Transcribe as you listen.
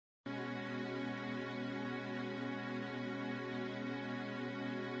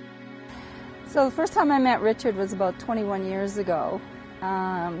So the first time I met Richard was about 21 years ago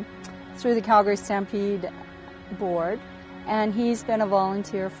through the Calgary Stampede board, and he's been a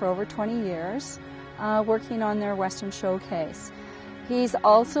volunteer for over 20 years working on their Western Showcase. He's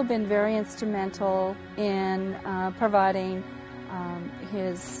also been very instrumental in providing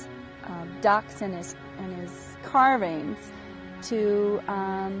his ducks and his carvings to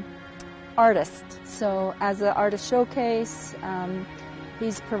artists. So as an artist showcase,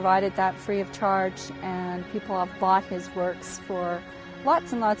 he's provided that free of charge, and people have bought his works for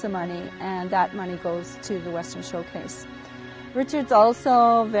lots and lots of money, and that money goes to the Western Showcase. Richard's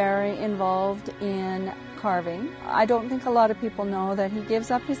also very involved in carving. I don't think a lot of people know that he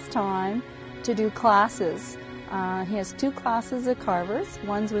gives up his time to do classes. He has 2 classes of carvers.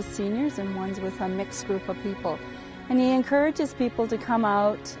 One's with seniors and one's with a mixed group of people. And he encourages people to come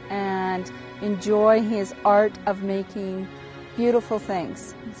out and enjoy his art of making beautiful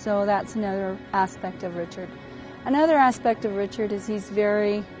things. So that's another aspect of Richard. Another aspect of Richard is he's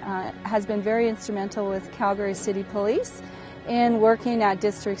has been very instrumental with Calgary City Police in working at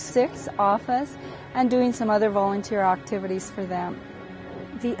District 6 office and doing some other volunteer activities for them.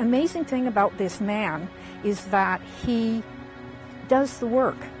 The amazing thing about this man is that he does the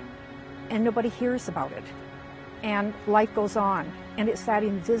work and nobody hears about it, and life goes on, and it's that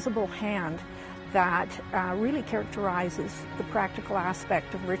invisible hand that really characterizes the practical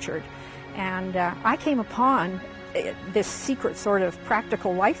aspect of Richard. And I came upon this secret sort of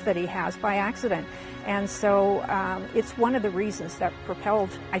practical life that he has by accident. And so it's one of the reasons that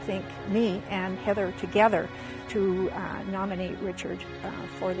propelled, I think, me and Heather together to nominate Richard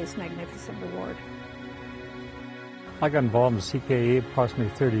for this magnificent award. I got involved in CKE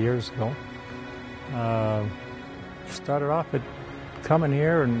approximately 30 years ago. Started off at coming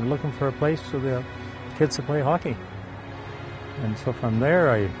here and looking for a place for the kids to play hockey. And so from there,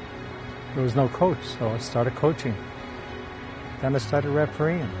 there was no coach, so I started coaching. Then I started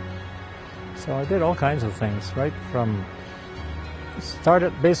refereeing. So I did all kinds of things, right from,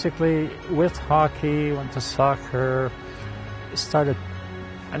 started basically with hockey, went to soccer, started,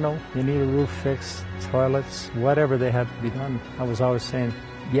 I know, you need a roof fixed, toilets, whatever they had to be done. I was always saying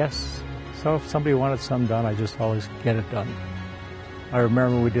yes. So if somebody wanted something done, I just always get it done. I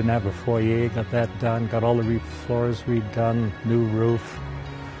remember we didn't have a foyer, got that done, got all the floors redone, new roof.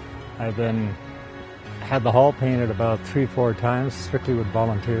 I then had the hall painted about 3-4 times, strictly with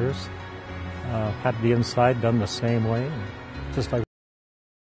volunteers. Had the inside done the same way, just like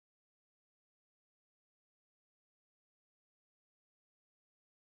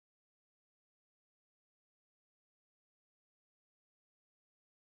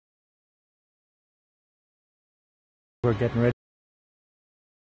we're getting ready.